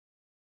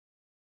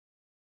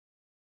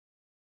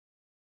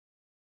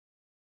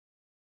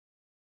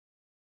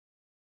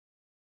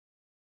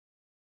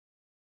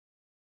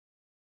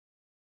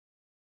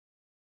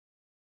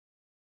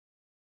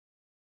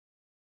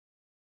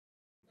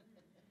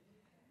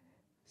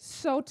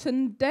So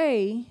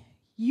today,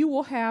 you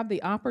will have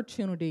the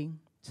opportunity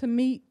to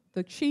meet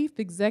the Chief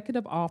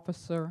Executive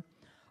Officer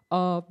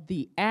of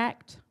the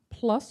ACT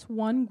Plus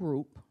One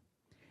Group,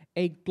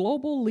 a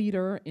global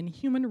leader in the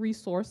human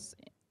resources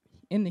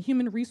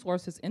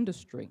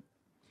industry.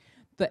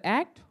 The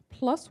ACT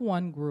Plus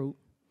One Group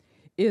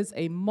is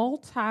a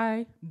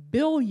multi-billion,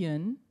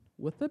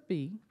 with a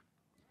B,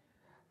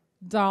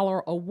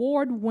 dollar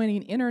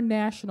award-winning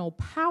international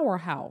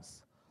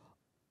powerhouse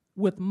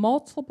with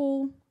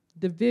multiple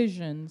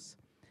divisions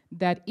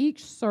that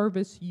each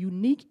service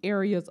unique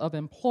areas of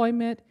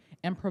employment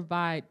and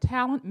provide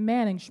talent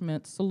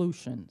management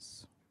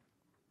solutions.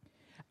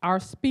 Our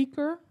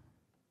speaker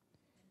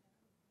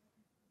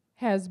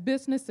has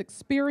business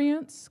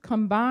experience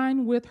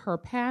combined with her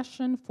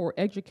passion for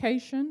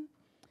education,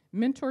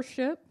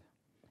 mentorship,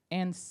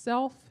 and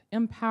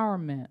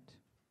self-empowerment,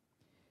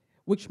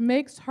 which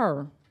makes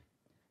her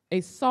a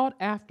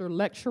sought-after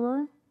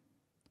lecturer,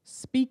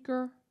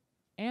 speaker,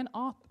 and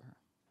author.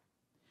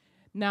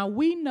 Now,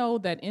 we know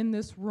that in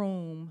this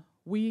room,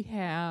 we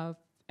have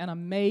an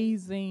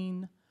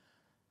amazing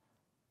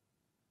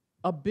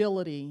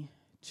ability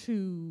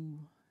to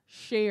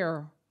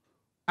share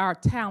our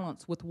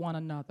talents with one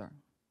another.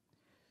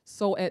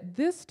 So at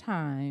this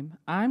time,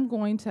 I'm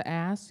going to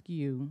ask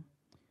you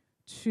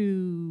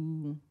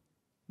to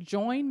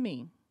join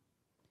me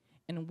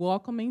in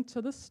welcoming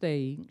to the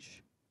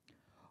stage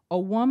a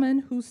woman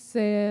who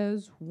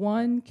says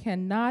one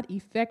cannot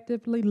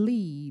effectively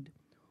lead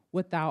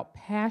without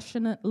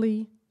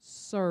passionately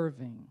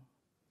serving.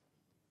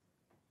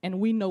 And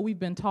we know we've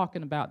been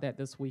talking about that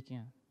this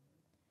weekend.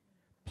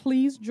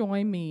 Please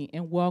join me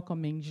in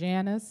welcoming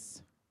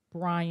Janice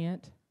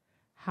Bryant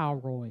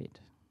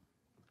Howroyd.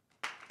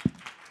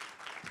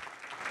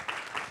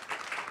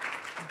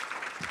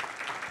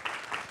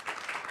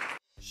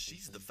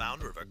 She's the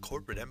founder of a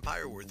corporate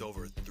empire worth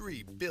over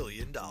 $3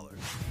 billion.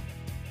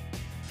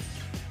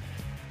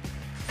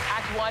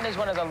 Act One is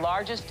one of the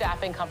largest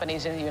staffing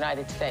companies in the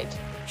United States.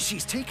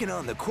 She's taken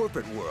on the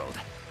corporate world.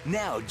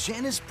 Now,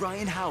 Janice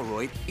Bryant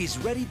Howroyd is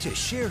ready to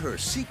share her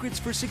secrets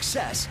for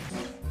success.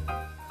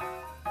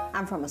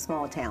 I'm from a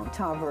small town,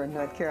 Tarboro,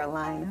 North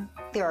Carolina.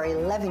 There are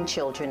 11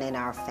 children in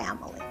our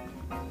family.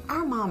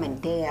 Our mom and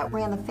dad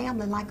ran the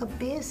family like a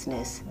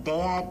business.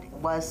 Dad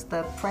was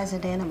the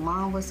president and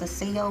mom was the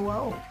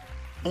COO.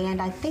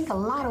 And I think a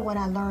lot of what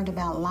I learned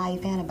about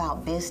life and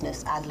about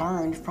business, I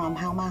learned from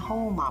how my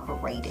home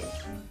operated.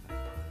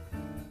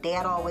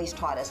 Dad always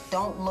taught us,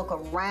 don't look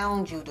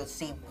around you to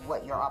see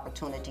what your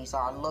opportunities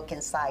are. Look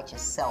inside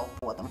yourself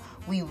for them.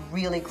 We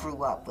really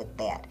grew up with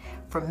that.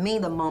 For me,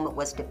 the moment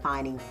was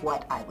defining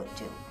what I would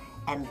do.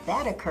 And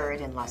that occurred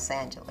in Los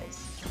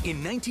Angeles.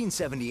 In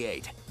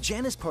 1978,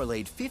 Janice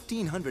parlayed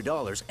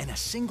 $1,500 and a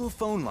single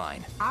phone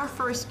line. Our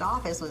first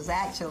office was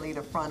actually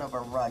the front of a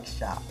rug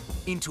shop.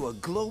 Into a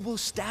global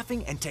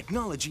staffing and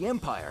technology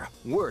empire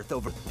worth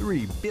over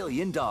 $3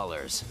 billion.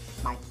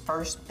 My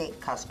first big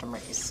customer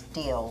is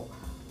still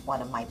one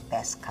of my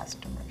best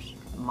customers.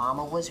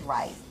 Mama was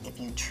right. If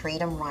you treat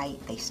them right,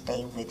 they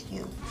stay with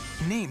you.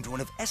 Named one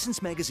of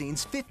Essence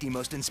Magazine's 50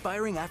 most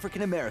inspiring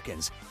African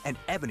Americans and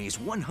Ebony's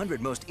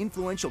 100 most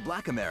influential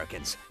Black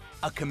Americans.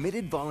 A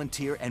committed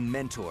volunteer and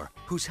mentor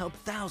who's helped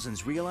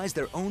thousands realize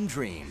their own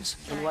dreams.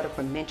 In order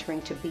for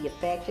mentoring to be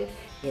effective,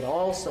 it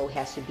also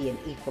has to be an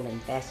equal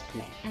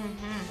investment.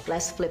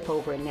 Let's flip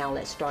over and now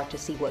let's start to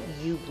see what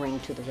you bring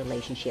to the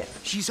relationship.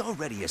 She's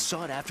already a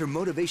sought-after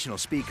motivational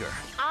speaker.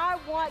 I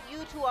want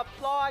you to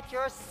applaud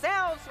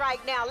yourselves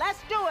right now. Let's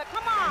do it,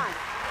 come on.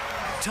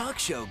 Talk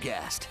show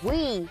guest.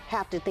 We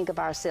have to think of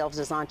ourselves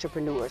as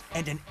entrepreneurs.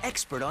 And an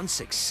expert on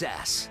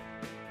success.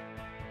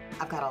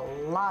 I've got a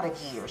lot of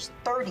years,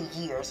 30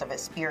 years of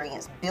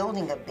experience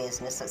building a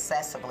business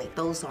successfully.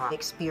 Those are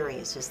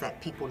experiences that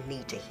people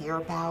need to hear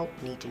about,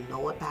 need to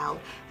know about,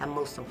 and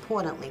most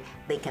importantly,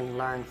 they can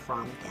learn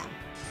from them.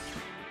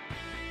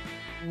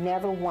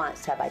 Never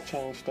once have I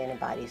changed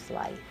anybody's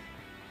life.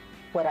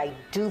 What I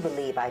do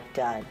believe I've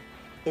done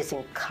is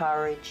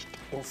encouraged,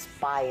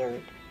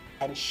 inspired,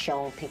 and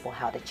shown people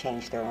how to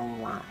change their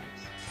own lives.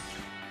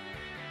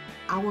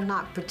 I will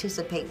not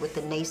participate with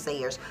the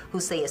naysayers who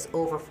say it's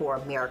over for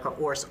America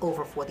or it's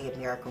over for the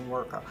American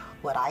worker.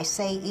 What I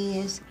say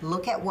is,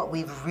 look at what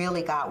we've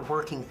really got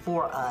working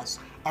for us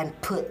and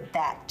put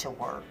that to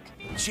work.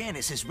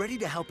 Janice is ready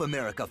to help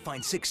America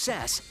find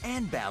success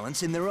and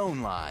balance in their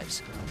own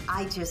lives.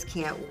 I just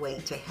can't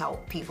wait to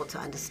help people to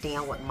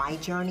understand what my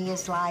journey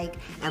is like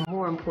and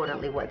more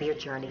importantly, what their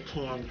journey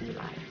can be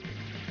like.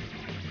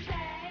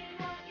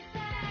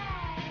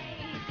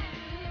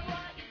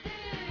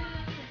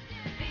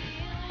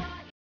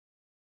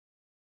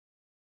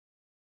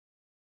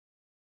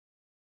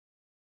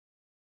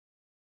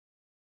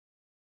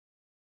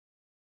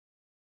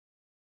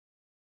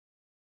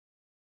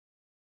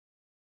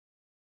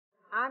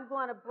 I'm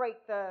going to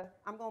break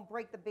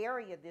the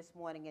barrier this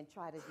morning and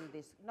try to do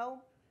this. No,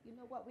 you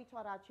know what we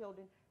taught our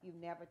children? You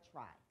never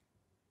try.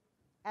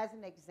 As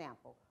an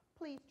example,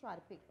 please try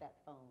to pick that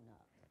phone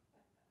up.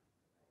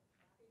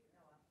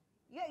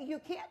 Yeah, you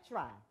can't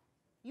try.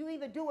 You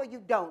either do or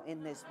you don't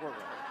in this world.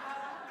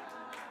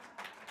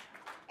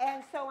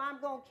 And so I'm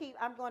going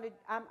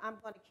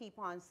to keep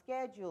on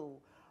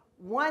schedule.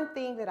 One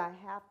thing that I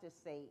have to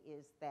say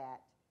is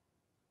that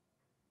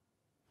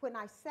when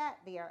I sat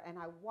there and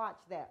I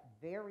watched that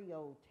very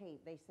old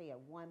tape, they say at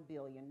 1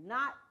 billion,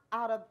 not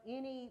out of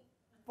any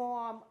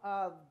form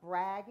of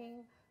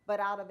bragging, but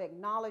out of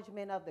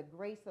acknowledgement of the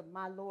grace of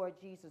my Lord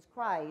Jesus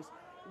Christ,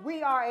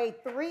 we are a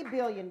 $3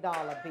 billion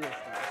business.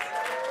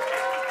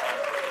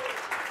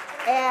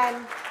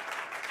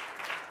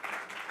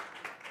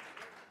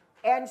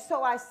 And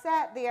so I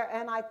sat there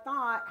and I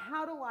thought,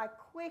 how do I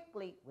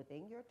quickly,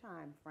 within your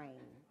time frame,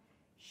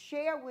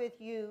 share with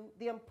you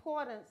the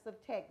importance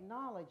of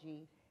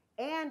technology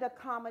and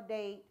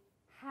accommodate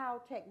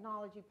how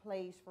technology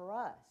plays for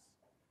us.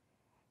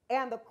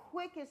 And the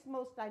quickest,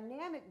 most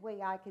dynamic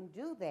way I can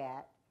do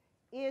that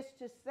is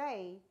to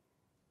say,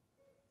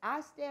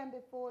 I stand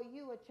before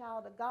you, a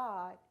child of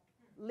God,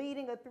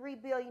 leading a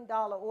 $3 billion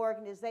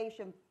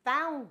organization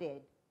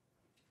founded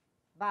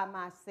by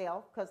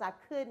myself because I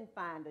couldn't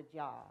find a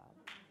job.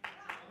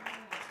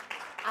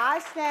 I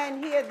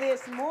stand here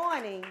this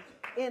morning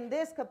in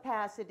this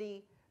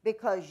capacity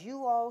because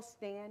you all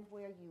stand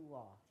where you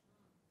are.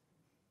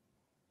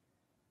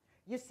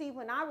 You see,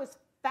 when I was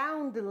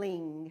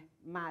founding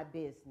my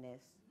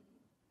business,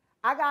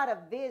 I got a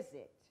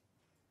visit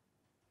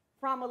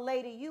from a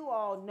lady you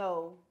all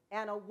know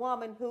and a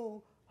woman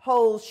who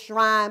holds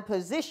shrine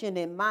position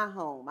in my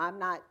home. I'm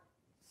not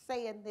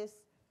saying this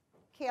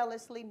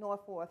carelessly nor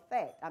for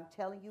effect. I'm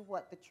telling you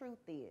what the truth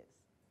is.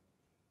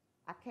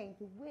 I came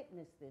to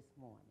witness this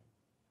morning.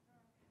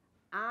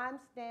 I'm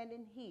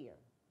standing here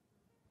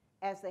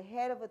as the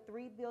head of a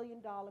 $3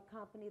 billion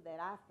company that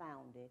I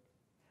founded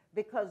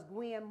because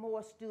Gwen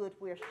Moore stood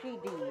where she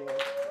did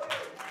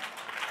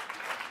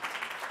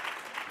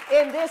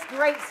in this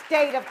great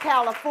state of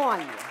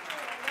California.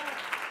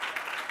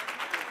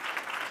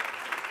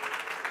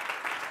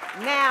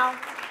 Now,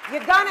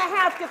 you're going to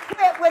have to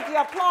quit with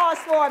your applause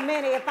for a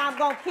minute if I'm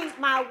going to keep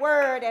my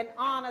word and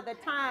honor the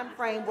time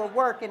frame we're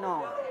working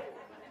on.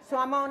 So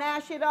I'm going to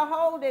ask you to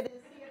hold it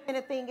and see if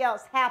anything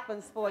else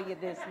happens for you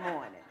this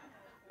morning.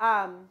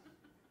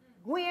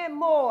 Gwen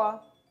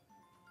Moore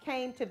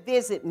came to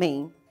visit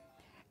me,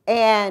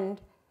 and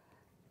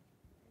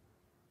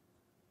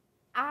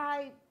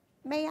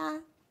may I?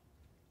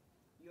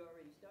 You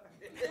already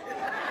started.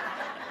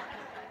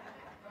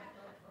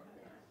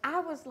 I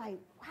was like,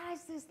 why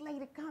is this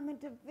lady coming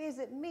to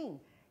visit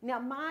me? Now,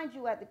 mind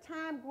you, at the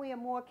time Gwen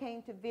Moore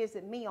came to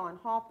visit me on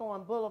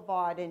Hawthorne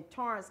Boulevard in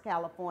Torrance,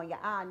 California,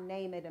 I'll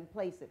name it and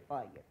place it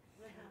for you.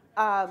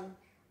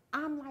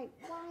 I'm like,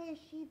 why is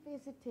she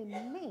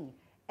visiting me?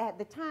 At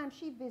the time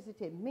she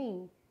visited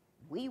me,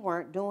 we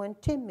weren't doing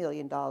 $10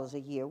 million a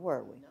year,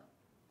 were we? No.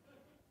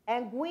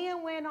 And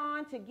Gwen went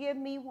on to give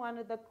me one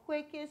of the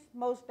quickest,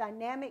 most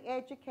dynamic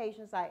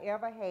educations I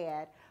ever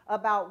had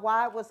about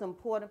why it was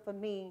important for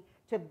me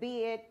to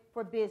bid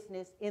for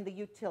business in the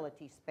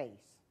utility space.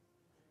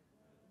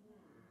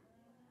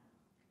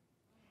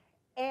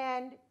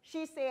 And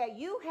she said,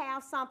 you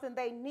have something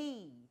they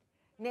need.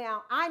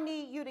 Now, I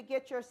need you to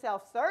get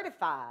yourself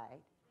certified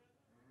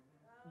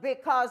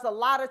because a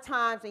lot of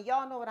times, and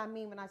y'all know what I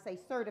mean when I say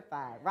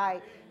certified,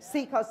 right?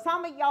 See, because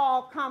some of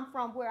y'all come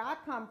from where I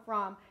come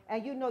from,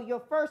 and you know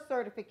your first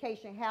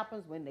certification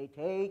happens when they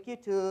take you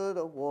to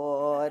the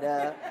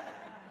water.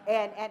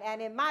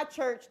 And in my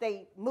church,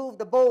 they moved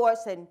the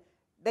boards, and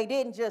they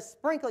didn't just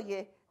sprinkle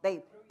you,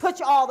 they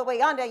put you all the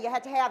way under, and you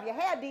had to have your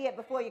hair did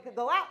before you could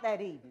go out that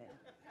evening.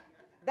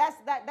 That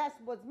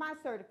was my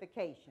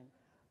certification.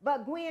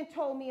 But Gwen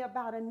told me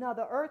about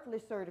another earthly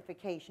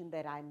certification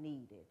that I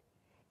needed.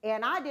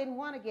 And I didn't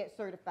want to get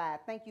certified.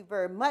 Thank you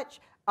very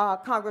much,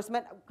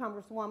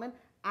 Congresswoman.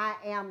 I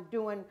am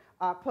doing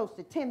close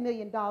to $10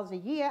 million a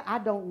year. I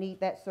don't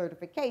need that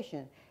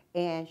certification.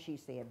 And she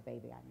said,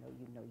 baby, I know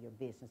you know your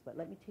business, but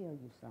let me tell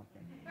you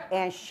something.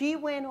 And she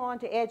went on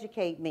to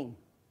educate me.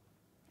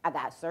 I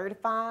got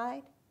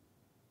certified.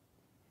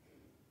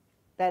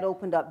 That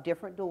opened up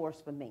different doors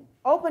for me.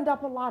 Opened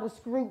up a lot of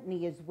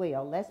scrutiny as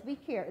well. Let's be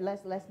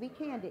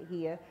candid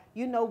here.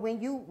 You know,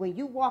 when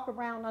you walk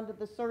around under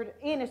the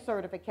any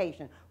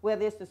certification,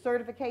 whether it's the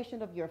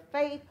certification of your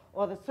faith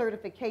or the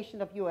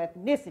certification of your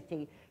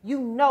ethnicity, you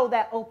know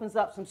that opens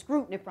up some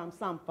scrutiny from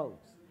some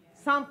folks.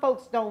 Some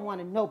folks don't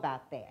want to know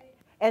about that.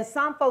 And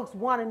some folks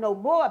want to know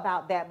more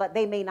about that, but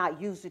they may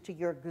not use it to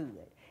your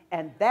good.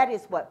 And that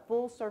is what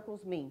full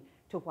circles mean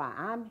to why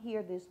I'm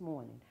here this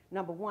morning.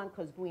 Number one,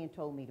 because Gwen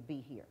told me to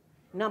be here.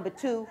 Number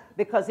two,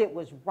 because it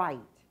was right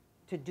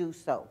to do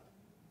so.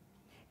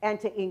 And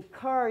to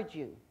encourage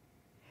you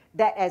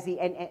that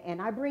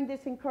and I bring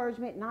this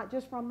encouragement not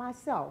just from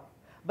myself,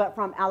 but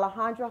from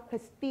Alejandra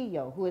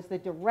Castillo, who is the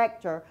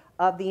director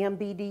of the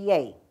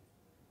MBDA,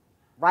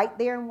 right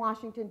there in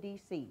Washington,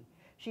 D.C.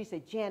 She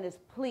said, Janice,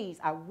 please,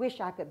 I wish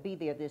I could be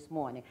there this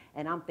morning.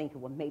 And I'm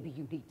thinking, well, maybe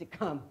you need to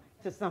come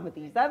to some of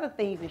these other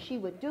things, and she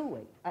would do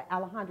it.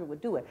 Alejandra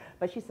would do it.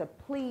 But she said,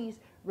 please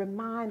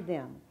remind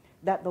them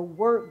that the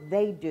work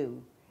they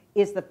do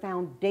is the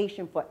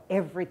foundation for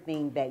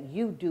everything that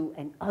you do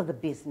and other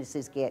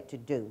businesses get to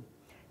do.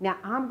 Now,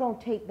 I'm going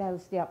to take that a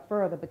step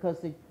further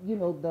because,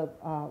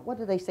 what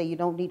do they say? You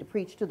don't need to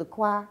preach to the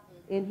choir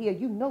in here.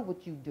 You know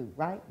what you do,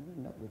 right?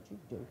 You know what you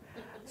do.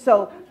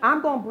 So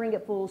I'm going to bring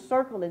it full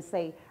circle and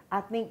say,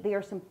 I think there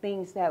are some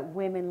things that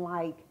women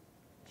like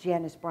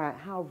Janice Bryant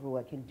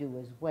Howroyd can do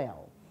as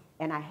well.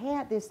 And I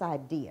had this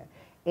idea.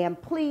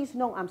 And please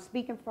know I'm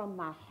speaking from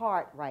my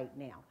heart right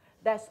now.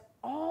 That's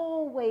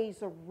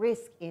always a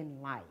risk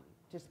in life,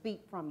 to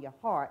speak from your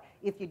heart,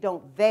 if you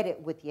don't vet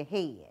it with your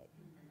head.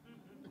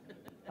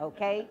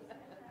 Okay?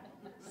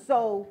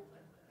 So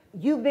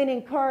you've been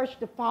encouraged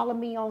to follow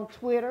me on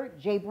Twitter,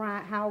 J.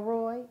 Bryant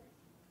Howroyd.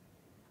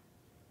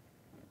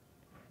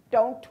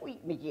 Don't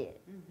tweet me yet.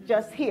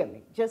 Just hear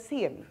me. Just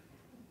hear me.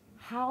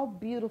 How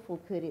beautiful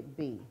could it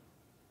be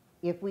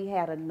if we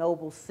had a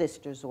Noble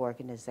Sisters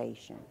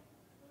organization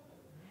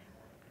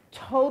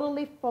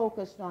totally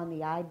focused on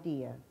the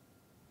idea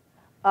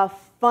of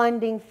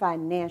funding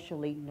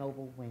financially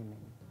noble women?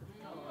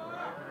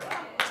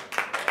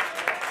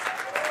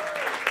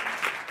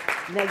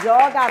 Now,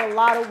 y'all got a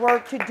lot of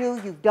work to do.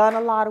 You've done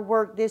a lot of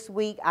work this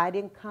week. I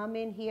didn't come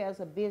in here as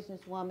a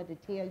businesswoman to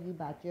tell you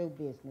about your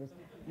business.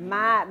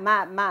 My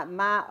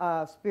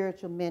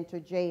spiritual mentor,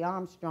 Jay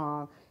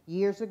Armstrong,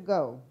 years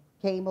ago,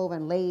 came over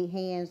and laid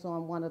hands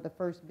on one of the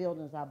first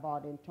buildings I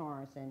bought in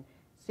Torrance, and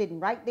sitting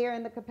right there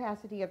in the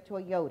capacity of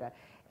Toyota.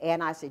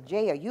 And I said,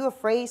 Jay, are you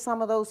afraid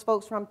some of those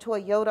folks from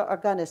Toyota are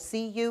going to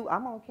see you?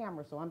 I'm on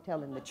camera, so I'm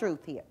telling the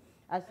truth here.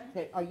 I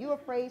said, are you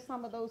afraid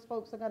some of those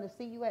folks are going to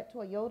see you at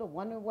Toyota,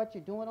 wondering what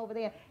you're doing over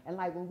there? And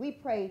like when we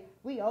pray,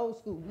 we old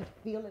school, we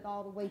feel it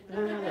all the way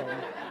through.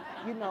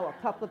 And, a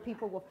couple of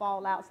people will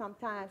fall out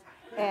sometimes.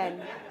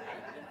 And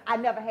I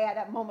never had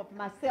that moment for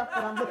myself,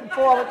 but I'm looking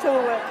forward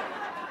to it.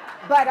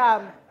 But,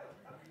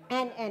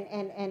 and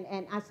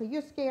I said,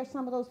 you're scared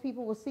some of those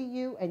people will see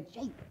you? And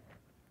Jake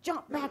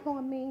jumped back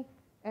on me,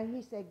 and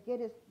he said,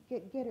 get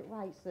it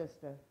right,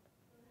 sister.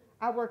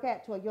 I work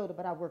at Toyota,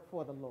 but I work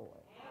for the Lord.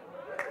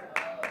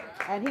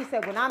 And he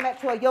said, when I'm at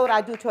Toyota,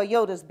 I do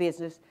Toyota's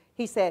business.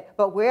 He said,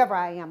 but wherever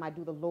I am, I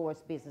do the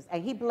Lord's business.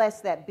 And he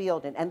blessed that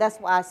building. And that's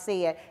why I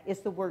said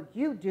it's the work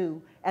you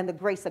do and the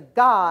grace of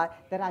God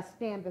that I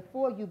stand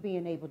before you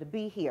being able to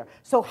be here.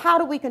 So how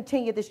do we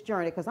continue this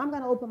journey? Because I'm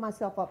going to open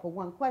myself up for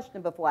one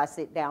question before I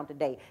sit down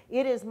today.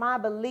 It is my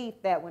belief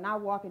that when I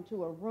walk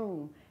into a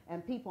room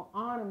and people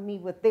honor me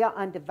with their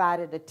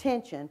undivided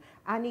attention,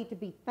 I need to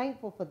be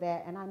thankful for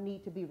that, and I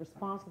need to be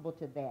responsible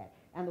to that.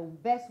 And the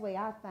best way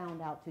I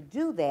found out to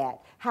do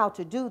that, how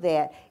to do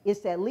that,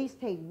 is to at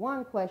least take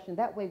one question.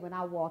 That way when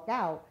I walk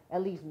out,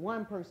 at least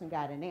one person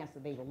got an answer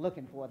they were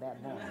looking for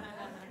that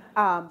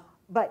morning.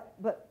 But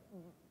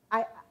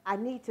I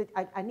need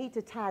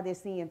to tie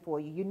this in for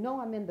you. You know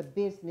I'm in the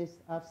business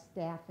of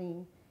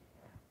staffing,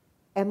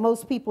 and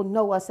most people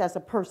know us as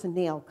a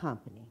personnel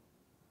company.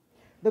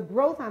 The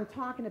growth I'm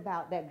talking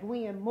about that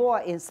Gwen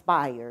Moore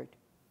inspired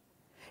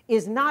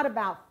is not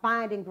about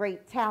finding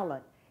great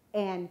talent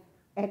and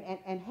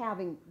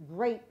having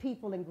great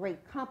people and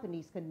great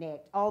companies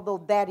connect, although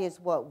that is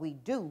what we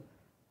do.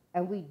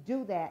 And we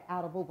do that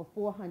out of over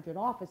 400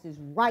 offices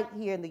right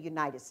here in the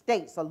United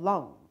States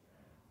alone.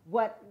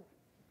 What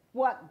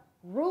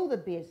grew the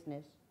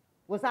business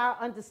was our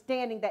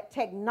understanding that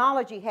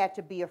technology had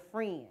to be a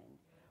friend.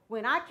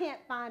 When I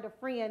can't find a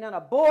friend in a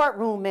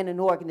boardroom in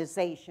an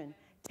organization,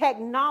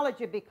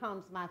 technology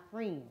becomes my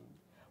friend.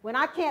 When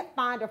I can't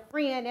find a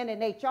friend in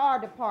an HR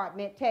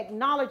department,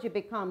 technology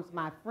becomes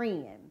my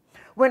friend.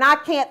 When I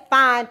can't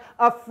find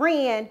a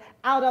friend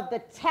out of the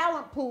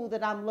talent pool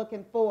that I'm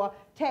looking for,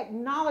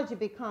 technology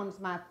becomes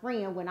my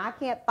friend. When I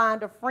can't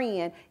find a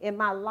friend in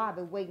my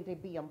lobby waiting to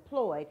be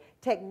employed,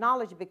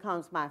 technology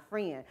becomes my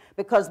friend.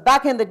 Because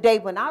back in the day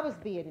when I was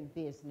being in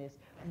business,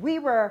 we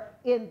were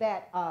in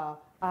that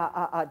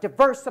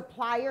diverse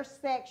supplier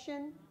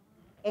section.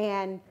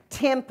 And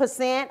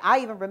 10%, I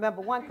even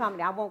remember one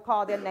company, I won't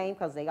call their name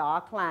because they are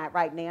a client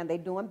right now and they're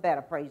doing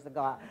better, praise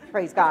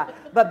God.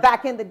 But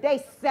back in the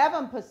day,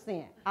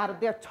 7% out of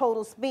their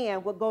total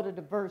spend would go to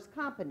diverse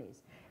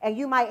companies. And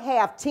you might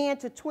have 10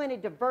 to 20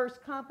 diverse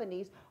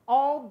companies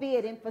all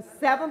bidding for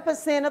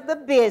 7% of the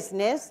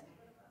business,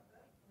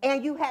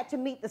 and you had to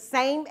meet the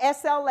same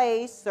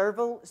SLAs,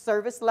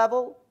 service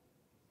level,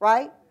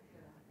 right?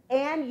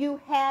 And you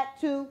had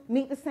to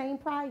meet the same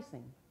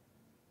pricing.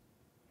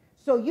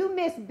 So you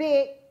miss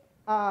big,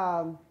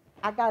 I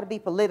got to be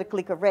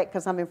politically correct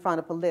because I'm in front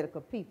of political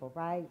people,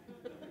 right?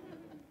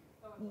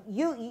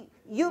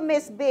 You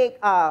miss big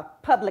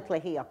publicly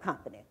held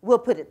company. We'll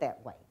put it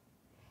that way.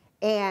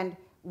 And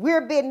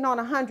we're bidding on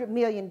 $100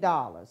 million.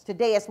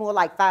 Today it's more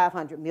like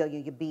 $500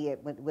 million you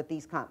bid with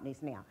these companies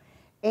now.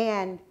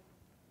 And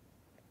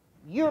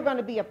you're going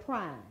to be a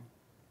prime.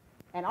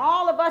 And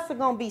all of us are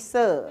going to be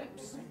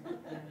subs.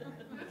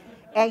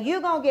 And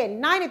you're going to get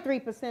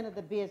 93% of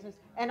the business,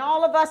 and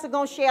all of us are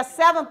going to share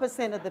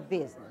 7% of the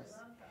business.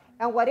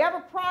 And whatever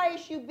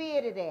price you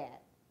bid it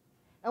at,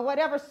 and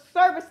whatever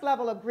service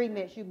level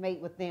agreements you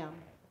make with them,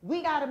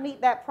 We got to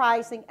meet that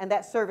pricing and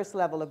that service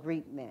level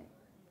agreement.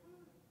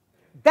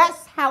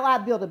 That's how I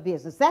build a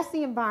business. That's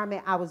the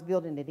environment I was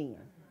building it in.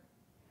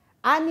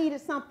 I needed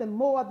something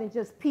more than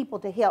just people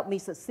to help me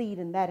succeed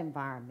in that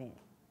environment.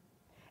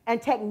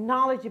 And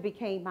technology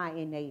became my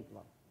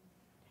enabler.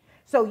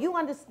 So you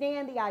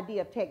understand the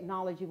idea of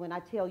technology when I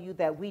tell you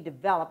that we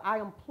develop. I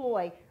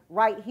employ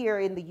right here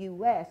in the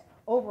U.S.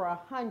 over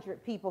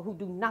 100 people who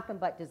do nothing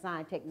but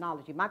design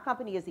technology. My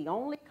company is the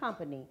only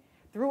company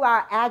through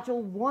our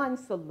Agile One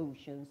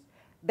solutions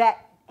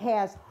that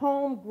has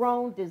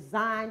homegrown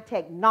design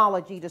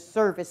technology to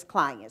service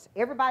clients.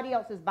 Everybody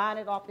else is buying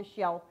it off the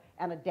shelf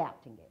and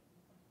adapting it.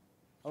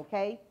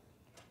 Okay?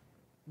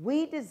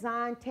 We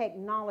design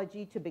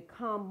technology to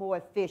become more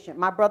efficient.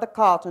 My brother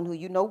Carlton, who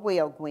you know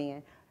well,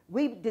 Gwen,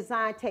 we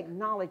design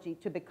technology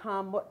to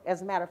become more,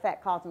 as a matter of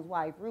fact, Carlton's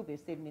wife, Ruby, is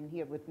sitting in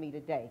here with me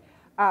today.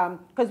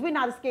 Because we're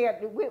not scared,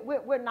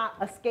 we're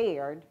not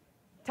scared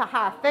to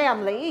hire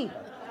family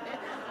either.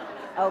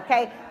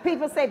 Okay?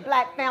 People say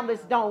black families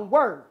don't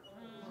work.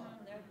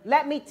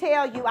 Let me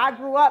tell you, I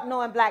grew up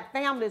knowing black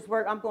families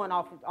work. I'm going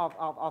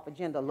off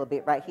agenda a little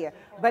bit right here,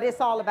 but it's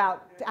all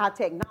about how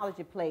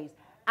technology plays.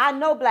 I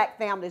know black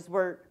families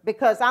work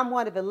because I'm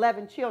one of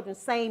 11 children,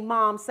 same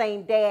mom,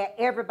 same dad.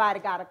 Everybody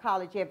got a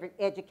college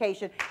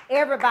education.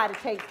 Everybody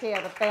takes care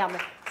of the family.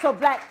 So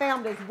black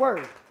families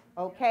work,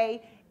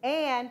 okay?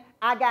 And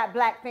I got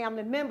black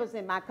family members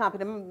in my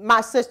company.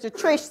 My sister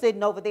Trish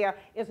sitting over there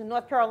is a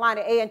North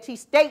Carolina A&T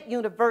State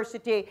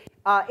University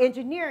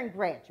engineering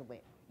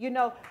graduate. You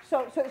know,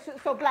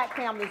 so black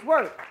families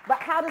work. But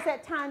how does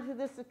that tie into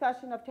this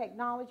discussion of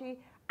technology?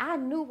 I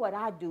knew what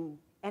I do,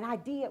 and I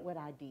did what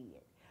I did.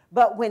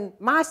 But when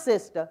my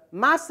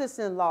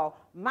sister-in-law,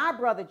 my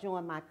brother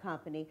joined my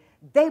company,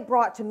 they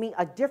brought to me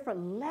a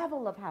different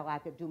level of how I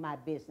could do my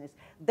business.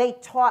 They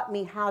taught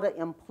me how to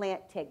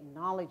implant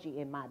technology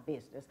in my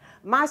business.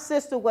 My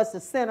sister was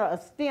the center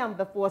of STEM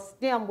before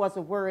STEM was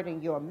a word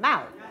in your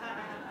mouth.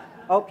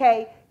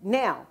 Okay?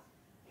 Now,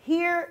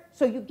 here,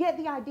 so you get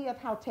the idea of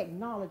how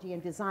technology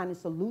and design and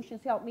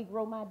solutions help me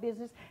grow my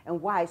business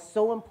and why it's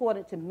so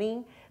important to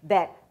me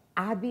that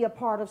I be a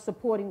part of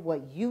supporting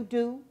what you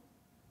do.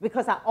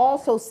 Because I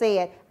also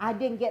said I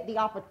didn't get the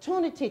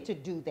opportunity to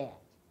do that.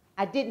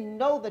 I didn't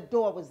know the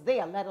door was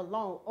there, let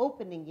alone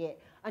opening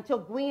it, until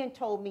Gwen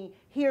told me,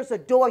 here's a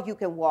door you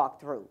can walk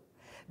through.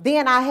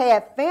 Then I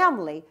had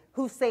family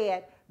who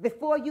said,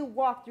 before you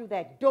walk through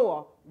that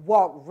door,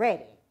 walk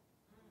ready.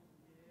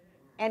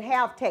 And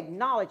have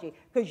technology,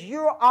 because you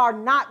are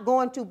not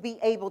going to be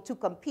able to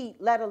compete,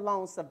 let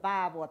alone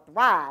survive or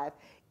thrive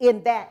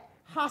in that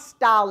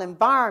hostile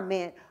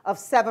environment of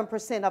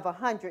 7% of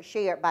 100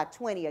 shared by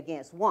 20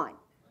 against 1.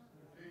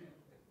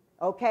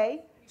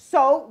 Okay?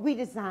 So we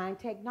design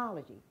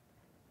technology.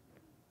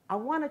 I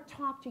want to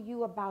talk to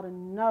you about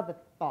another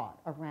thought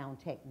around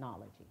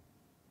technology.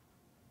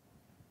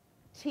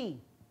 T,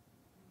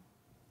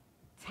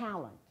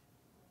 talent.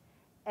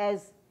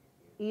 As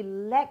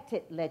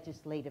elected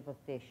legislative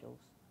officials,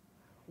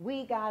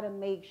 we got to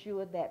make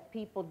sure that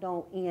people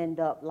don't end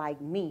up like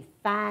me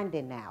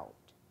finding out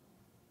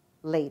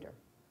later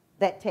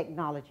that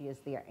technology is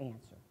their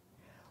answer.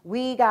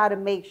 We got to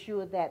make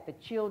sure that the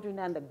children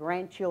and the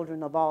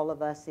grandchildren of all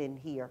of us in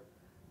here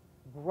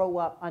grow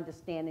up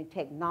understanding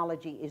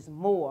technology is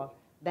more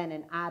than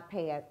an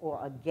iPad or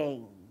a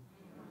game.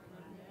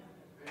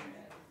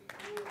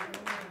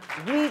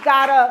 We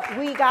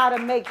gotta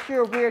make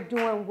sure we're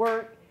doing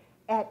work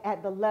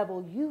at the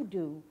level you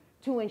do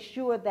to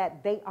ensure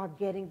that they are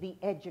getting the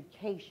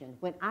education.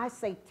 When I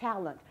say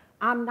talent,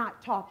 I'm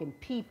not talking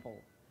people.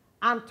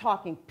 I'm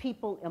talking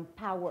people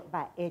empowered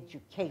by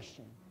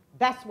education.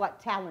 That's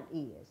what talent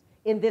is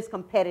in this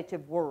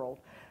competitive world.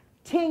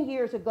 10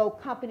 years ago,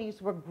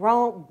 companies were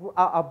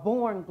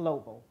born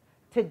global.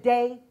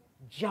 Today,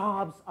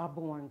 jobs are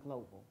born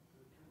global.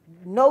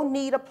 No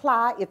need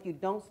apply if you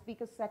don't speak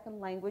a second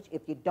language,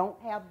 if you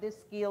don't have this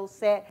skill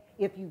set,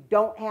 if you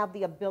don't have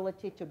the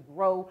ability to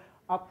grow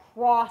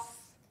across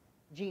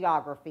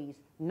geographies,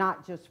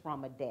 not just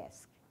from a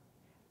desk.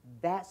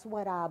 That's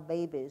what our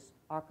babies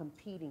are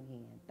competing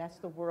in. That's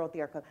the world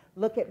they're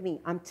Look at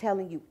me. I'm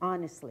telling you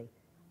honestly,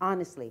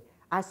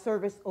 I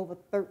service over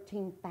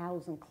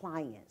 13,000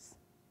 clients.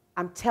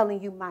 I'm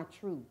telling you my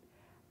truth.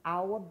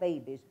 Our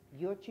babies,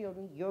 your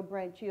children, your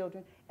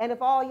grandchildren, and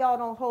if all y'all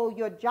don't hold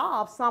your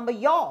jobs, some of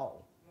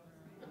y'all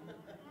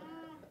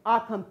are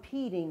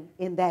competing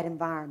in that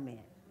environment.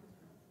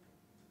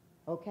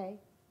 Okay?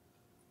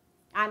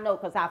 I know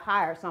because I've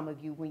hired some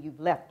of you when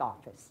you've left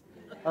office.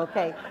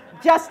 Okay?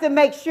 Just to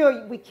make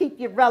sure we keep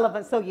you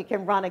relevant so you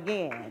can run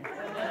again.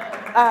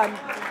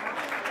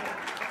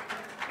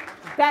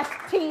 That's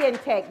T in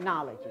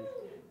technology.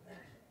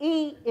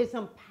 E is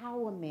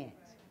empowerment.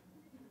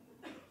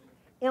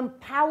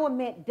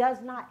 Empowerment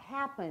does not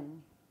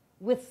happen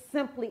with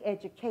simply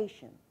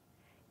education.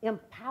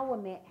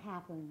 Empowerment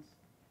happens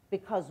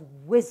because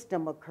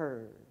wisdom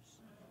occurs.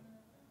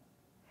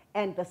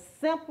 And the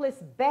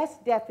simplest,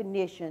 best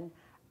definition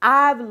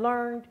I've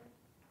learned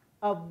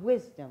of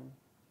wisdom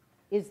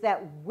is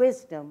that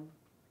wisdom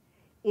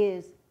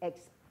is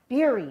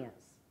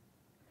experience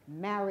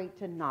married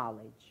to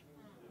knowledge.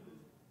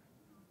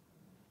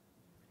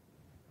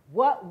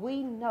 What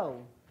we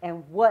know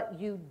and what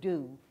you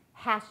do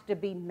has to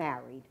be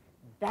married.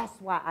 That's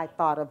why I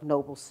thought of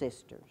Noble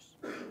Sisters.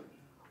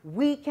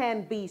 We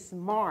can be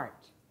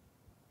smart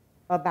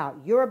about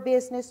your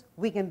business.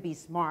 We can be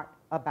smart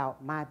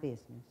about my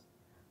business.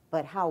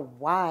 But how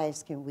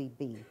wise can we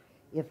be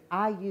if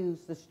I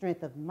use the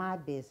strength of my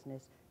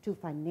business to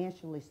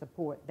financially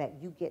support that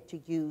you get to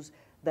use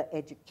the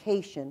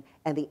education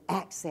and the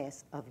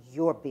access of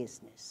your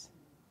business?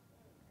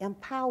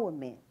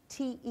 Empowerment,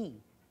 T-E,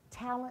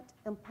 talent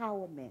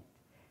empowerment.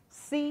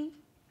 C,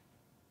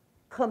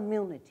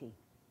 community.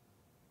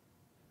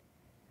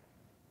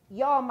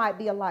 Y'all might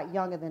be a lot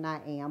younger than I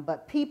am,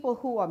 but people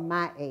who are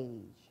my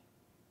age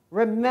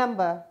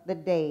remember the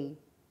day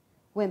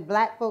when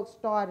black folks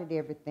started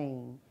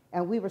everything,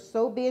 and we were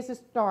so busy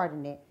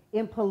starting it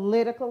in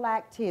political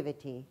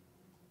activity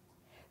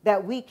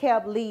that we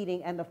kept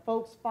leading, and the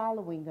folks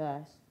following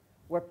us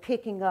were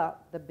picking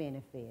up the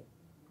benefit.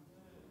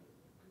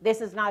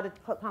 This is not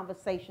a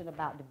conversation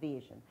about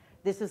division.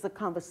 This is a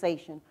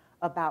conversation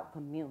about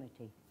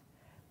community.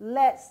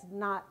 Let's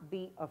not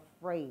be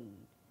afraid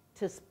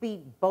to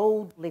speak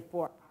boldly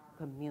for our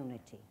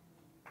community.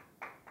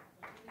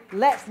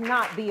 Let's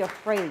not be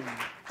afraid.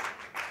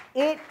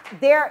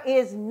 There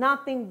is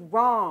nothing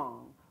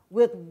wrong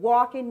with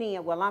walking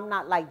in. Well, I'm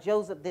not like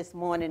Joseph this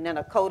morning in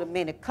a coat of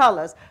many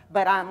colors,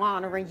 but I'm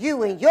honoring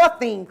you in your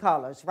theme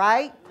colors,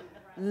 right?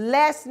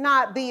 Let's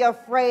not be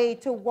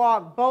afraid to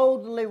walk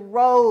boldly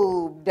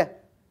robed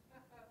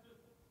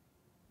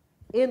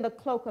in the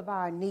cloak of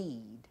our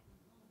need,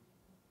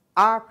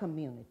 our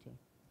community.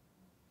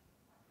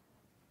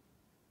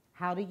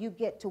 How do you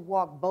get to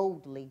walk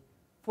boldly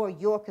for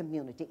your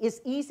community?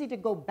 It's easy to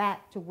go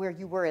back to where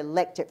you were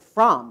elected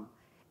from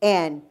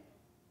and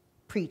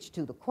preach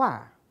to the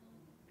choir.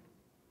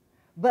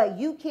 But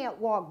you can't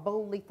walk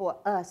boldly for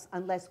us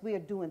unless we're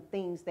doing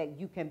things that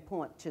you can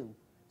point to.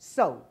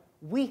 So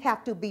we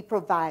have to be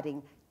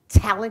providing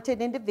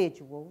talented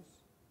individuals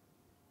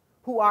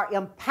who are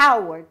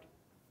empowered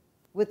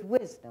with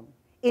wisdom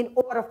in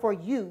order for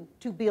you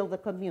to build a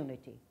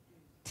community.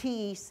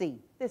 TEC.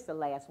 This is the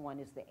last one,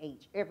 is the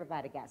H.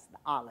 Everybody got the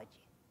ology.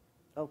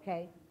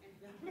 Okay?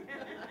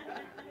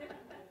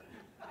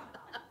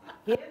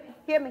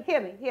 Hear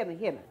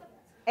me.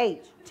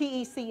 H.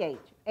 T-E-C-H.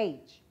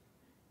 H.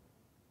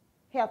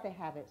 Healthy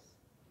habits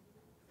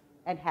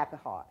and happy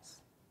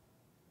hearts.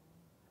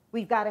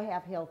 We've got to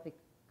have healthy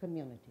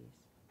communities.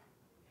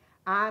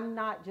 I'm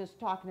not just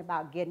talking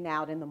about getting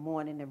out in the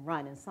morning and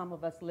running. Some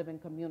of us live in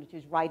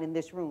communities right in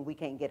this room. We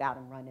can't get out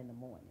and run in the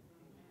morning.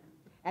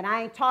 And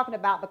I ain't talking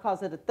about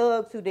because of the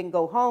thugs who didn't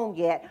go home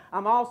yet.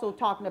 I'm also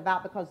talking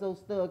about because those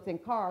thugs in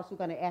cars who are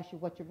going to ask you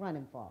what you're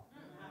running for.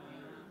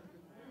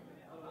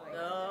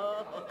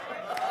 No.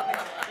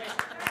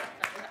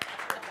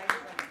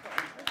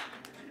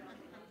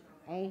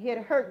 I ain't here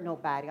to hurt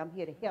nobody. I'm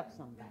here to help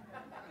somebody.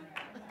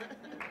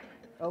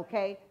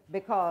 Okay?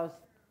 Because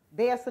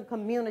there are some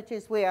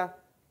communities where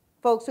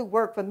folks who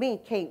work for me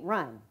can't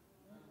run.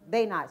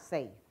 They not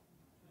safe.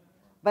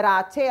 But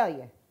I'll tell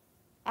you,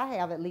 I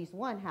have at least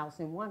one house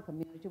in one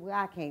community where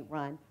I can't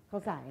run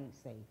because I ain't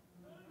safe.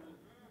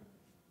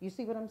 You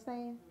see what I'm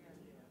saying?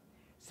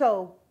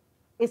 So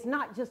it's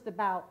not just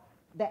about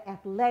the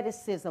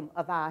athleticism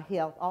of our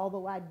health,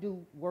 although I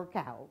do work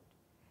out.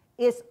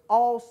 It's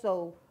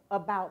also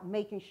about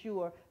making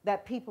sure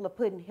that people are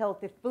putting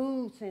healthy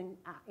foods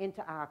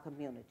into our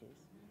communities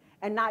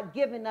and not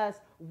giving us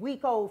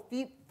week-old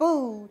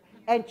food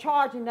and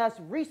charging us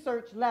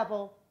research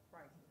level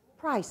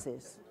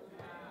prices.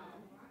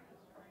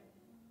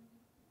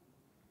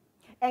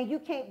 And you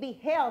can't be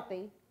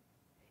healthy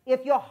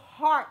if your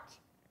heart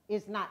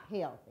is not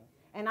healthy.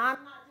 And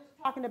I'm not just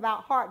talking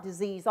about heart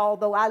disease,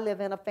 although I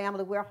live in a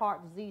family where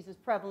heart disease is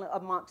prevalent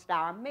amongst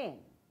our men.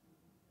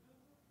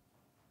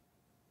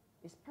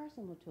 It's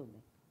personal to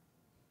me.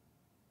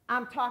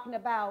 I'm talking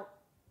about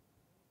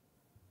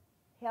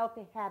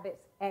healthy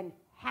habits and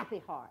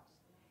happy hearts.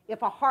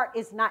 If a heart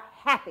is not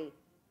happy,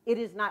 it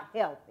is not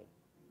healthy.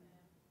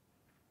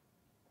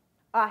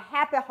 A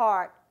happy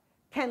heart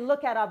can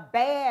look at a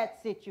bad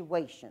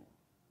situation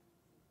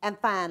and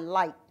find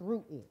light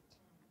through it.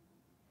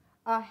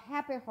 A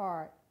happy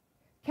heart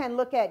can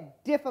look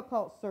at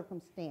difficult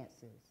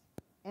circumstances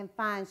and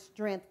find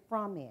strength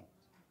from it.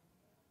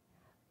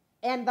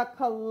 And the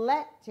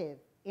collective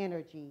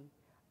energy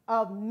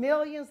of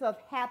millions of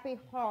happy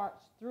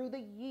hearts through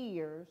the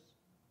years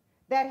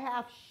that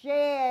have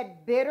shed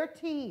bitter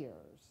tears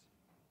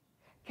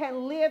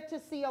can live to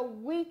see a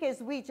week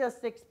as we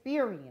just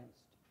experienced,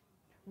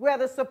 where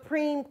the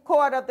Supreme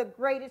Court of the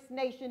greatest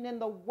nation in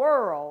the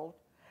world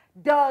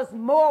does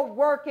more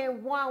work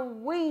in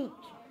 1 week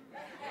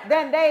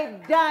than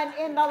they've done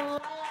in the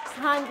last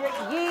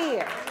 100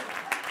 years.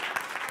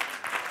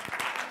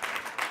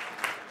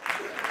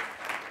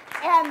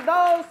 And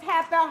those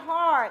happy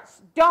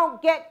hearts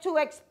don't get to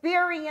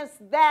experience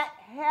that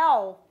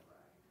health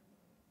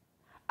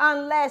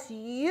unless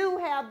you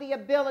have the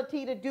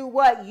ability to do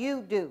what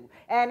you do.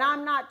 And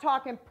I'm not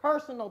talking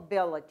personal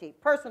ability.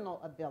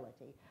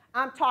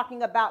 I'm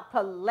talking about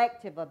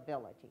collective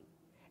ability.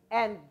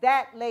 And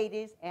that,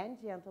 ladies and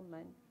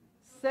gentlemen,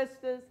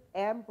 sisters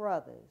and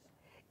brothers,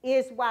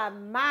 is why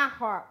my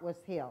heart was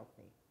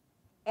healthy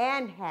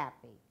and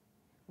happy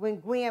when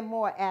Gwen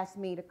Moore asked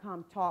me to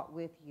come talk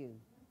with you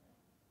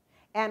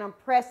and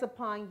impress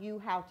upon you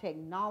how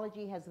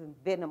technology has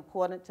been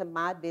important to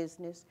my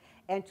business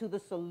and to the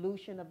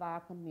solution of our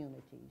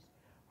communities.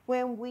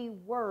 When we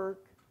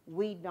work,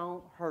 we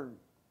don't hurt.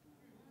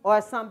 Or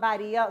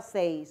somebody else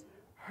says,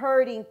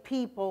 hurting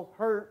people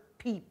hurt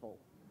people.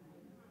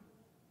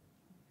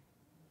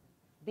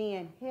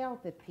 Being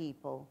healthy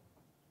people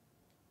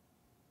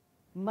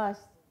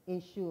must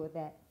ensure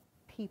that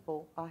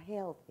people are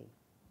healthy.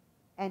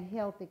 And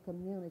healthy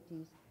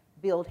communities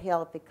build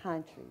healthy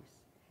countries.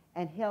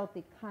 And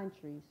healthy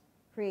countries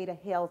create a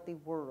healthy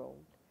world.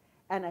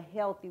 And a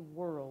healthy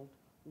world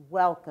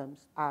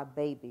welcomes our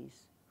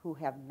babies who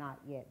have not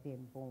yet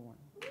been born.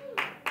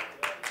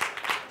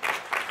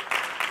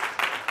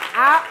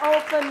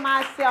 I open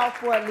myself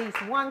for at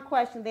least one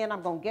question, then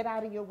I'm going to get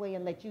out of your way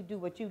and let you do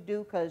what you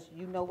do, because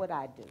you know what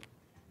I do.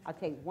 I'll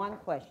take one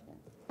question.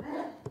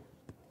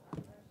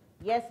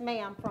 Yes,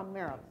 ma'am, from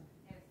Maryland.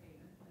 As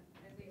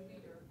a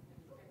leader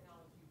in the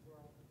technology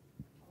world,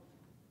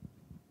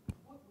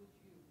 what would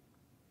you,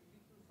 if you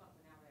threw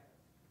something out at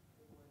us,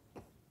 it was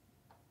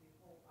the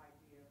whole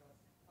idea of us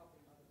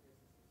helping other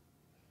businesses,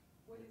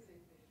 what is it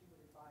that you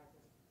would advise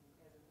us to do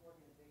as an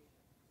organization,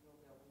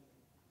 Nobel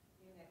Women,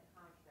 in that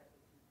contract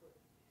that you put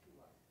to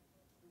us?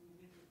 Do we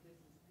meet with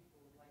business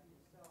people like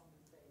yourself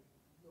and say,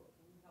 look,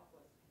 can you help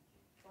us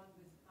fund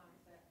this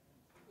concept?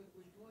 Because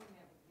we're doing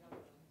that with young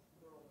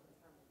girls in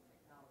terms of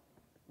technology.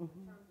 In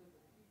terms of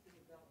the future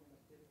development of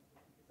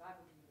businesses, because I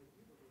believe that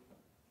you believe that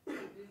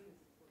business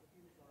is for the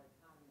future of our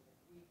economy. If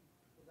we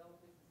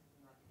develop businesses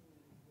in our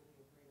communities, we'll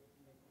be a greater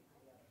community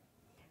together.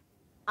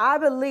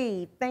 I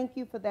believe, thank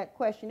you for that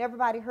question.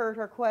 Everybody heard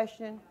her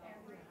question?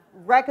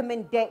 What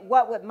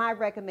would my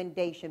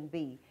recommendation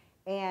be?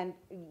 And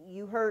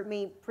you heard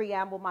me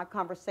preamble my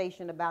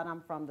conversation about I'm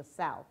from the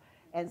South.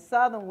 And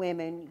Southern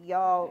women,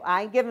 y'all,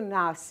 I ain't giving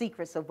our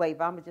secrets away,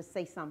 but I'm going to just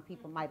say some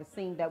people might have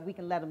seen that we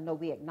can let them know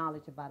we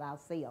acknowledge about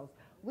ourselves.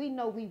 We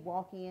know we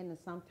walk in and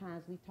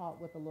sometimes we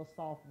talk with a little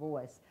soft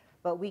voice,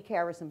 but we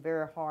carry some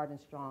very hard and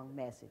strong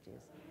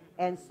messages.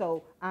 And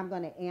so I'm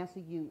going to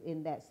answer you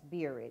in that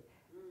spirit.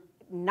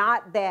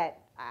 Not that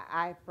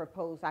I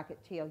propose I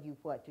could tell you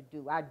what to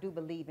do. I do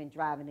believe in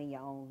driving in your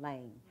own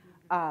lane.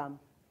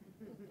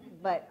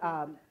 But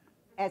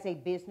as a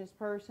business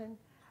person,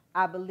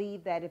 I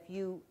believe that if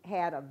you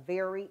had a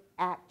very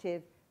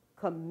active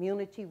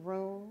community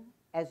room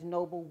as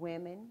Noble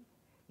Women,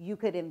 you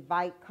could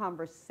invite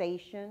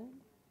conversation,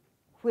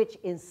 which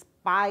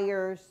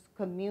inspires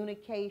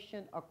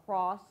communication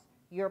across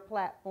your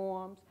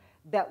platforms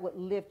that would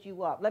lift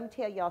you up. Let me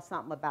tell y'all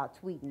something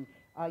about tweeting.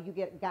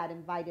 You got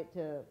invited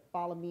to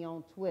follow me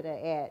on Twitter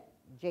at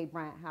J.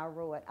 Bryant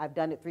Howroyd. I've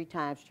done it 3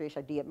 times, Trish.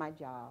 I did my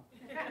job.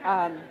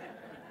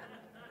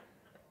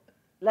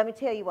 Let me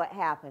tell you what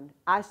happened.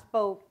 I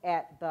spoke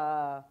at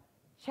the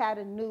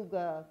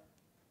Chattanooga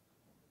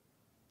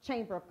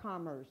Chamber of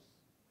Commerce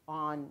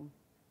on,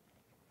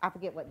 I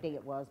forget what day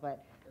it was,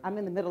 but I'm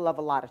in the middle of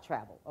a lot of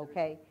travel,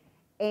 okay?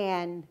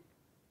 And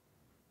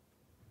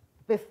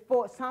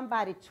before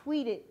somebody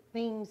tweeted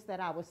things that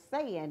I was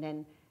saying,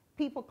 and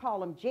people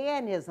call them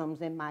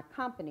Janisms in my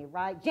company,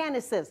 right?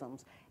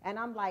 Janicisms. And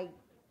I'm like,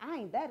 I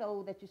ain't that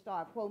old that you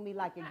start quoting me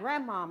like your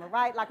grandmama,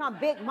 right? Like I'm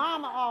Big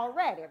Mama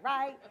already,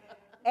 right?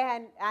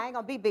 And I ain't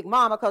gonna be Big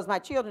Mama because my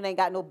children ain't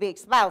got no big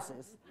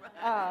spouses.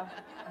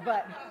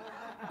 But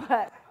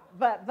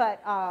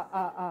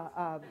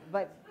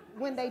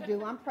when they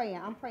do, I'm praying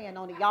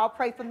on it. Y'all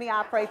pray for me,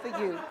 I pray for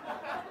you.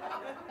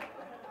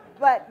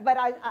 But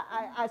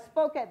I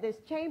spoke at this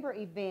chamber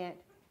event.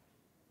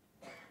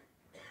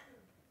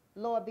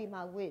 Lord be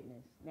my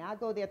witness. Now I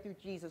go there through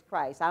Jesus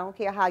Christ. I don't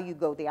care how you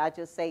go there. I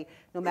just say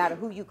no matter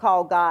who you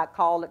call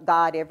it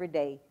God every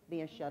day,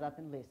 being shut up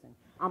and listen.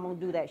 I'm gonna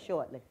do that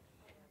shortly.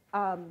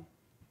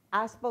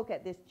 I spoke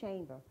at this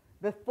chamber.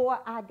 Before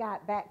I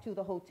got back to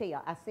the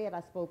hotel, I said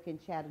I spoke in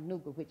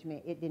Chattanooga, which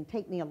meant it didn't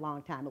take me a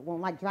long time. It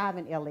wasn't like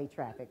driving LA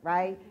traffic,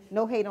 right?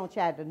 No hate on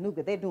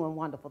Chattanooga. They're doing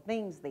wonderful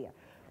things there.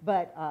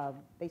 But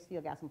they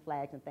still got some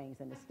flags and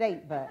things in the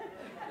state.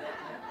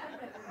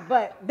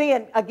 But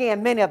then,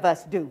 again, many of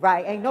us do,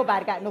 right? Ain't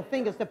nobody got no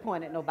fingers to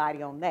point at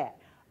nobody on that.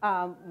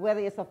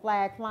 Whether it's a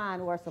flag flying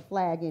or it's a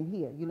flag in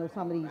here. You know,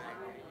 some of these,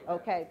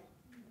 okay?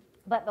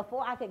 But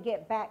before I could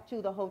get back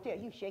to the hotel,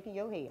 you shaking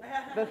your head.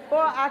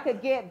 Before I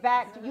could get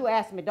back to, you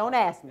ask me, don't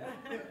ask me.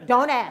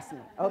 Don't ask me,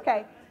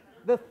 okay?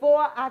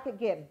 Before I could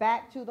get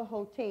back to the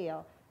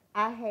hotel,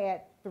 I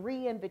had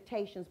 3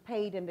 invitations,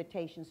 paid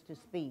invitations to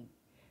speak.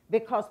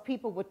 Because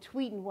people were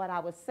tweeting what I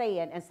was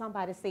saying, and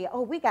somebody said,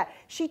 oh,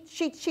 she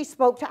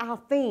spoke to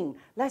our theme.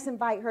 Let's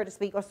invite her to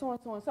speak, or so and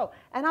so and so.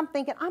 And I'm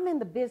thinking, I'm in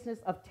the business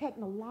of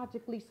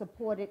technologically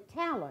supported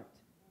talent.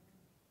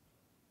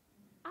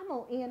 I'm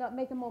going to end up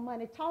making more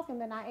money talking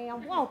than I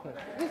am walking.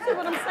 You see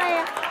what I'm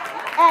saying?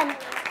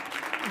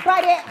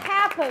 But it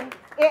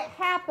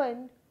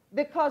happened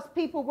because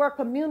people were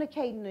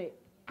communicating it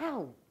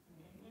out.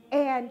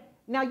 And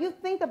now you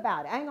think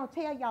about it. I ain't going to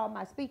tell y'all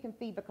my speaking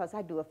fee because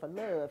I do it for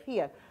love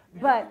here.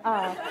 But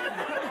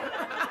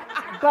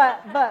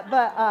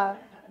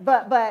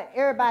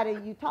everybody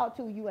you talk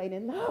to, you ain't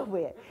in love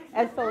with.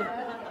 And so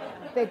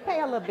they pay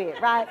a little bit,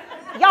 right?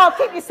 Y'all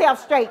keep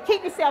yourself straight.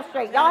 Keep yourself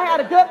straight. Y'all had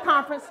a good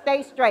conference.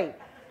 Stay straight.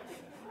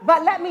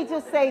 But let me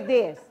just say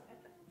this.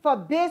 For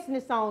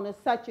business owners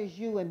such as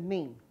you and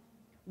me,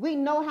 we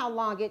know how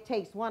long it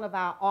takes one of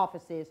our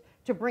offices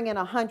to bring in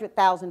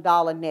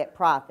 $100,000 net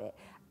profit.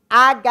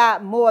 I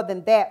got more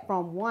than that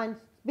from one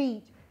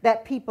speech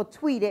that people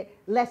tweeted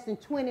less than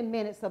 20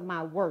 minutes of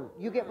my work.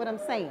 You get what I'm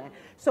saying?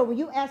 So when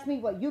you ask me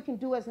what you can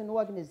do as an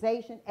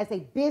organization, as a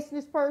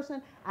business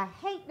person, I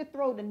hate to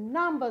throw the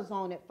numbers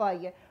on it for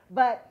you,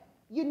 but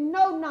you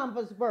know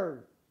numbers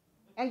work.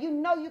 And you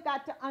know you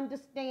got to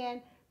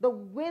understand the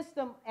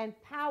wisdom and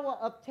power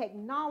of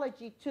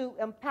technology to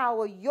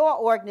empower your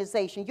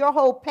organization. Your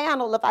whole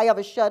panel, if I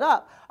ever shut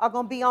up, are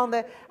going to be on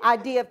the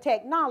idea of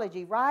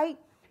technology, right?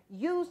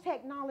 Use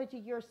technology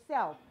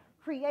yourself.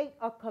 Create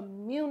a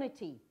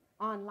community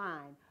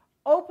online.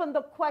 Open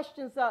the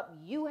questions up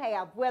you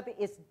have, whether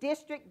it's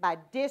district by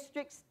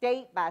district,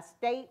 state by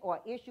state,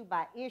 or issue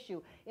by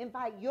issue.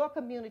 Invite your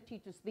community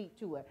to speak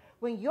to it.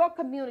 When your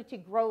community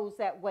grows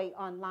that way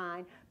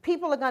online,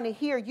 people are going to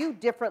hear you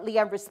differently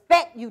and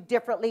respect you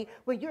differently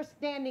when you're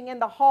standing in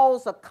the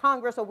halls of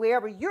Congress or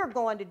wherever you're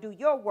going to do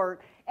your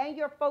work, and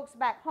your folks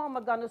back home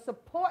are going to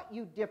support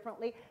you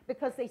differently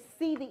because they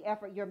see the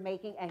effort you're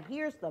making. And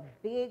here's the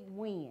big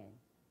win.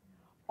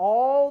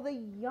 All the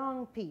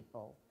young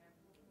people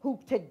who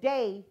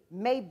today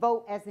may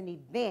vote as an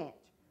event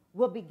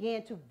will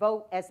begin to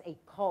vote as a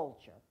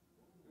culture.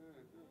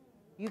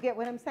 You get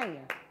what I'm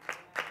saying?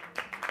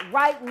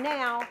 Right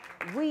now,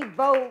 we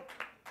vote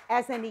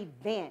as an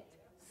event.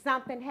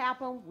 Something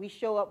happened, we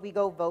show up, we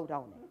go vote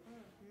on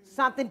it.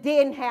 Something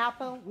didn't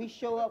happen, we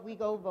show up, we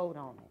go vote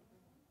on it.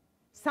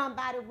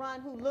 Somebody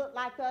run who looked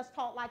like us,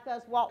 talk like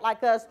us, walk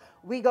like us,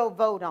 we go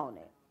vote on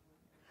it.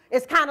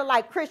 It's kind of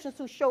like Christians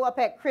who show up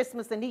at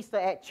Christmas and Easter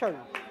at church.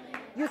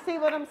 You see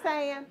what I'm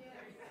saying?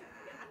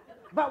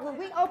 But when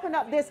we open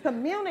up this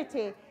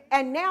community,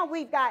 and now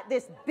we've got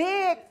this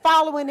big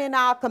following in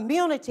our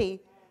community,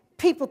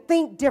 people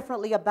think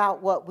differently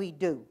about what we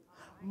do.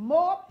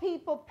 More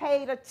people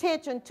paid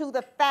attention to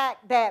the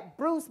fact that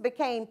Bruce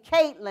became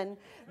Caitlin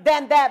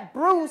than that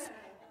Bruce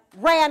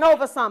ran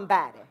over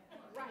somebody.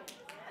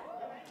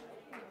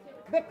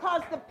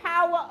 Because the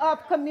power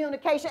of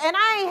communication. And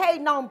I ain't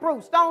hating on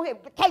Bruce. Don't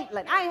hit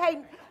Caitlin. I ain't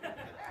hating.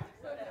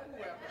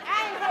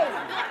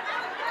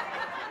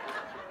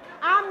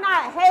 I'm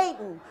not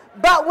hating.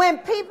 But when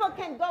people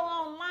can go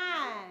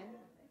online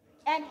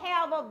and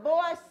have a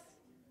voice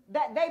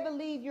that they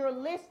believe you're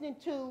listening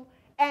to,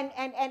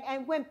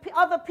 and when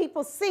other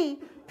people see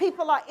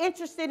people are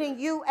interested in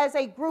you as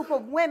a group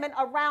of women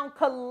around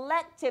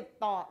collective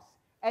thoughts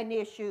and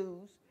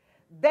issues,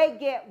 they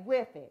get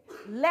with it.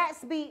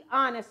 Let's be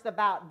honest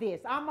about this.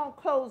 I'm going to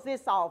close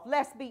this off.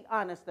 Let's be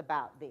honest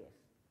about this.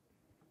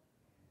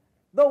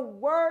 The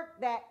work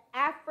that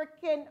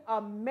African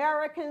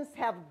Americans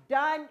have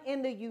done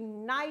in the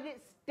United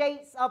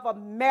States of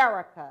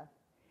America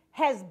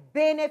has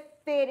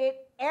benefited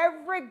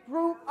every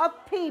group of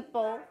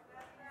people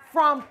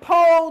from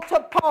pole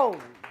to pole.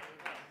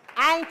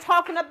 I ain't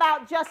talking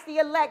about just the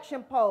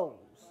election polls.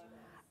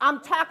 I'm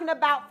talking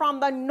about from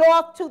the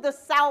north to the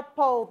south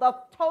pole, the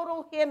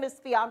total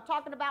hemisphere. I'm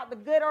talking about the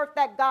good earth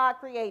that God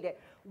created.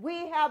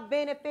 We have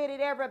benefited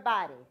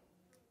everybody.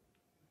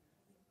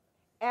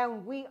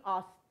 And we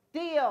are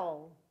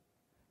still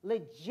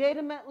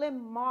legitimately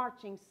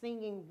marching,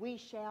 singing, "We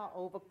shall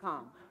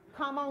overcome."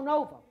 Come on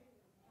over.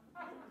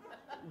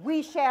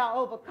 We shall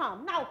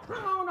overcome. No,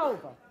 come on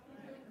over.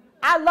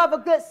 I love a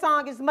good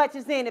song as much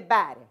as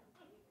anybody.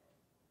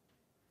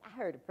 I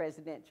heard the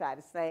president try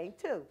to sing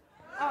too.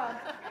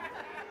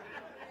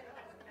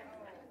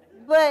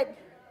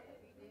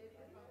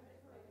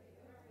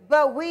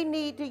 But we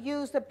need to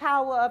use the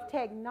power of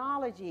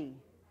technology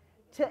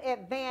to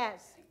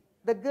advance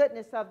the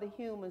goodness of the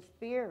human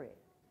spirit.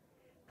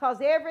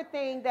 Because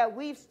everything that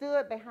we've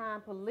stood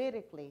behind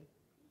politically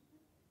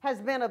has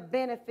been a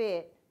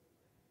benefit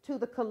to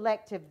the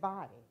collective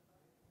body.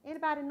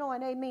 Anybody know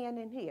an amen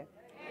in here?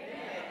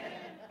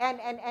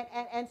 Amen.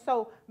 And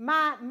so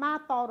my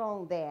thought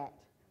on that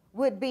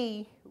would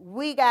be,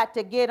 we got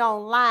to get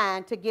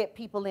online to get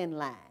people in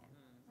line.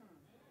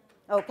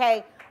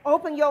 Okay?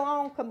 Open your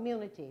own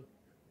community.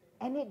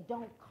 And it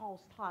don't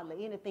cost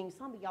hardly anything.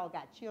 Some of y'all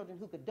got children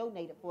who could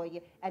donate it for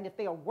you, and if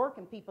they are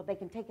working people, they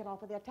can take it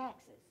off of their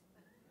taxes.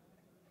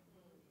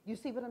 You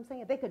see what I'm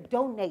saying? They could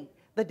donate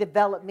the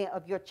development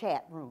of your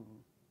chat room,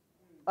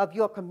 of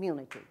your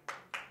community.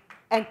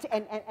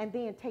 and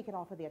then take it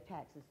off of their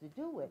taxes to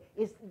do it.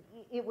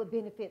 It would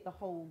benefit the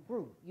whole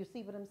group. You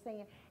see what I'm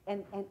saying?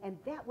 And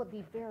that would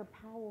be very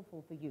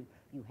powerful for you.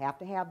 You have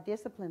to have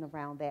discipline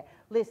around that.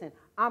 Listen,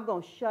 I'm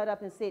going to shut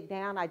up and sit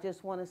down. I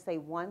just want to say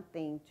one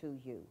thing to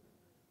you.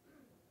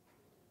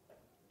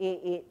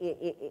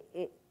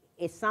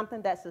 It's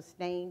something that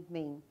sustained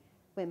me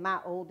when my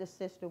oldest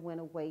sister went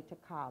away to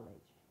college.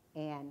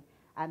 And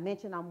I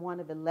mentioned I'm one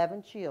of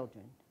 11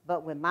 children.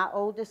 But when my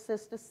oldest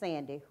sister,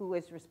 Sandy, who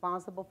is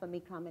responsible for me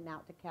coming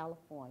out to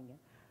California,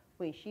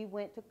 when she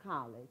went to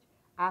college,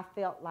 I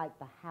felt like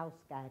the house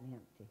got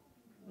empty.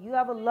 You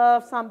ever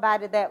love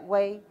somebody that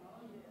way?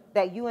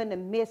 That you in the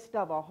midst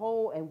of a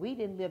whole, and we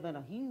didn't live in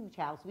a huge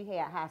house. We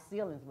had high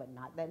ceilings, but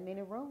not that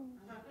many rooms.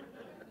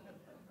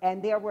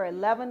 And there were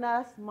 11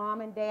 us,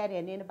 mom and dad,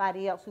 and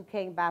anybody else who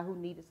came by who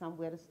needed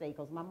somewhere to stay.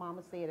 Because my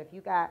mama said, if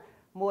you got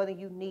more than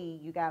you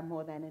need, you got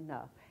more than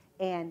enough.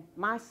 And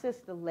my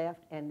sister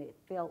left, and it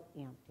felt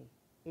empty.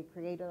 It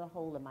created a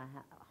hole in my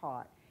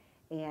heart.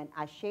 And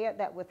I shared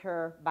that with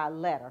her by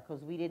letter,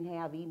 because we didn't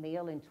have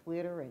email and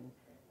Twitter. And,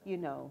 you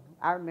know,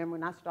 I remember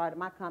when I started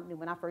my company,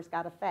 when I first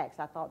got a fax,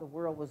 I thought the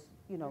world was,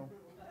 you know,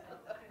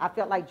 I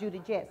felt like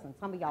Judy Jetson.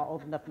 Some of y'all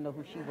old enough to know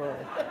who she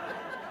was.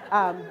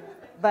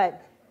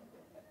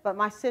 But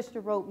my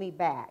sister wrote me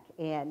back.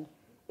 And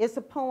it's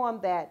a poem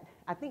that,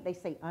 I think they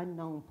say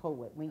unknown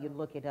poet when you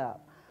look it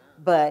up.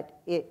 But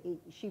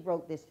she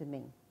wrote this to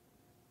me.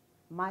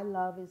 My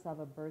love is of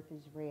a birth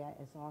as rare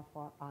as all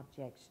far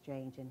objects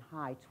strange and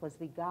high. 'Twas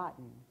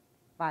begotten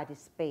by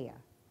despair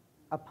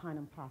upon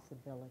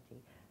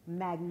impossibility.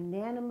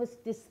 Magnanimous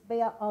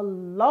despair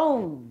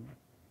alone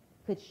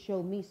could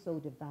show me so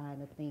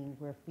divine a thing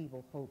where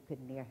feeble hope could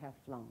ne'er have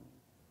flown,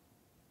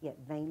 yet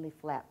vainly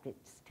flapped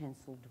its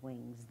tinseled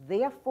wings.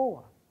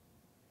 Therefore,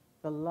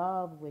 the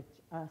love which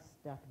us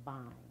doth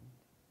bind,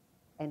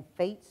 and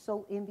fate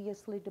so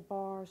enviously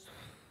debars,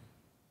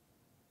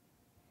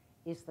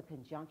 is the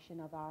conjunction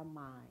of our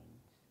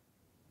minds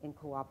in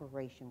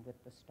cooperation with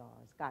the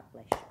stars. God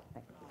bless you.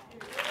 Thank you.